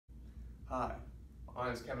Hi, my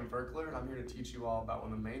name is Kevin Verkler, and I'm here to teach you all about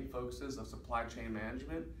one of the main focuses of supply chain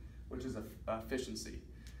management, which is efficiency.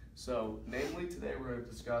 So, namely, today we're going to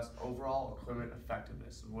discuss overall equipment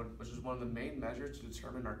effectiveness, which is one of the main measures to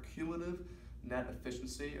determine our cumulative net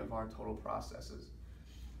efficiency of our total processes.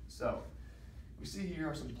 So, we see here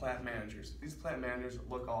are some plant managers. These plant managers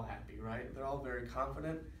look all happy, right? They're all very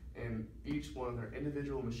confident in each one of their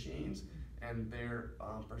individual machines and their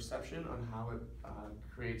perception on how it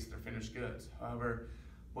creates their finished goods. However,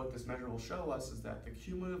 what this measure will show us is that the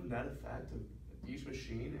cumulative net effect of each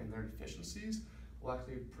machine and their efficiencies will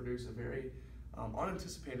actually produce a very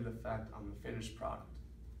unanticipated effect on the finished product.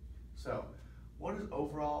 So, what is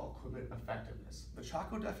overall equipment effectiveness? The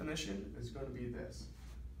Chaco definition is going to be this.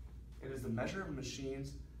 It is the measure of a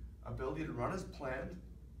machine's ability to run as planned,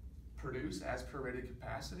 produce as per rated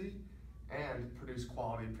capacity, and produce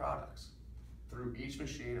quality products through each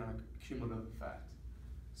machine on a cumulative effect.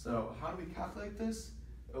 So how do we calculate this?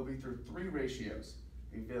 It will be through three ratios: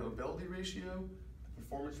 the availability ratio, the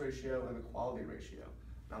performance ratio, and the quality ratio.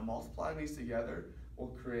 Now multiplying these together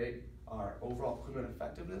will create our overall equipment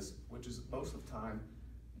effectiveness, which is most of the time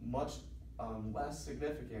much less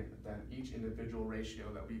significant than each individual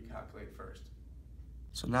ratio that we calculate first.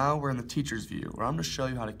 So now we're in the teacher's view, where I'm going to show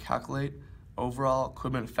you how to calculate overall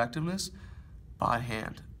equipment effectiveness by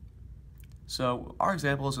hand. So our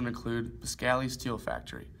example is going to include Biscali Steel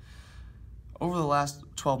Factory. Over the last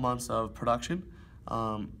 12 months of production,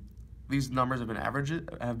 these numbers have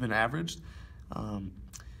been averaged.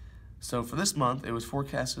 So for this month, it was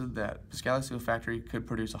forecasted that Biscali Steel Factory could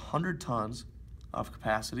produce 100 tons of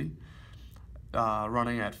capacity,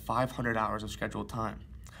 running at 500 hours of scheduled time.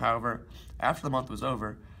 However, after the month was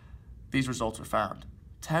over, these results were found.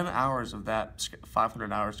 10 hours of that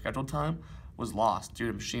 500 hours scheduled time was lost due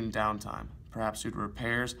to machine downtime, perhaps due to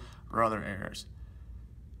repairs or other errors.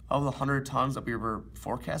 Of the 100 tons that we were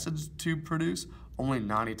forecasted to produce, only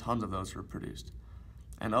 90 tons of those were produced.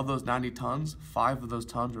 And of those 90 tons, 5 of those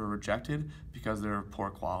tons were rejected because they were of poor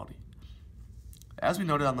quality. As we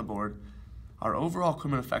noted on the board, our overall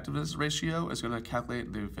equipment effectiveness ratio is going to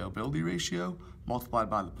calculate the availability ratio multiplied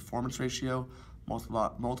by the performance ratio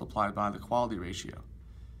multiplied by the quality ratio.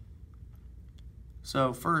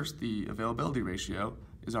 So first, the availability ratio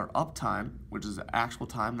is our uptime, which is the actual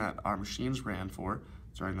time that our machines ran for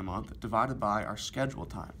during the month, divided by our schedule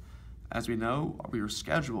time. As we know, we were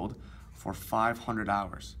scheduled for 500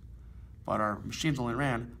 hours, but our machines only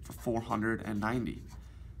ran for 490.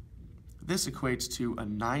 This equates to a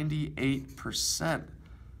 98%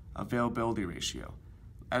 availability ratio.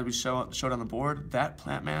 As we showed on the board, that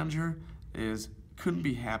plant manager couldn't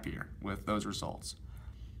be happier with those results.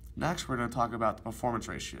 Next, we're going to talk about the performance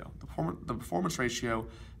ratio. The performance ratio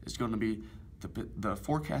is going to be the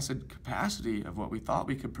forecasted capacity of what we thought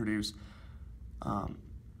we could produce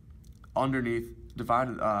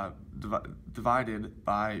divided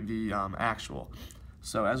by the actual.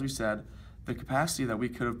 So as we said, the capacity that we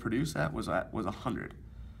could have produced was 100,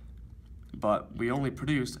 but we only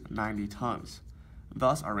produced 90 tons.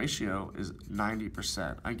 Thus, our ratio is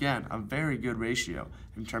 90%. Again, a very good ratio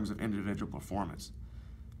in terms of individual performance.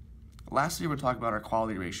 Lastly, we're going to talk about our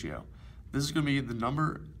quality ratio. This is going to be the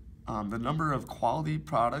number of quality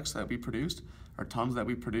products that we produced, or tons that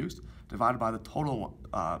we produced, divided by the total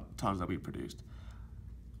tons that we produced.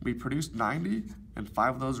 We produced 90, and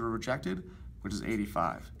 5 of those were rejected, which is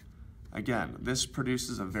 85. Again, this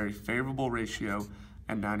produces a very favorable ratio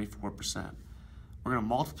at 94%. We're going to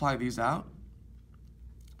multiply these out,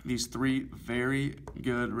 these three very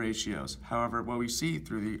good ratios. However, what we see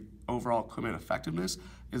through the overall equipment effectiveness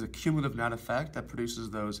is a cumulative net effect that produces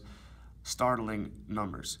those startling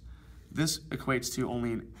numbers. This equates to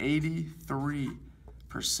only an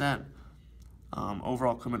 83%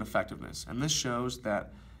 overall equipment effectiveness. And this shows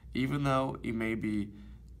that even though you may be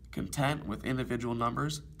content with individual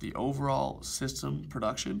numbers, the overall system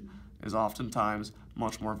production is oftentimes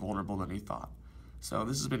much more vulnerable than he thought. So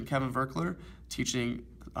this has been Kevin Verkler teaching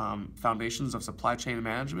foundations of supply chain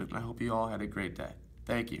management, and I hope you all had a great day.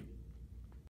 Thank you.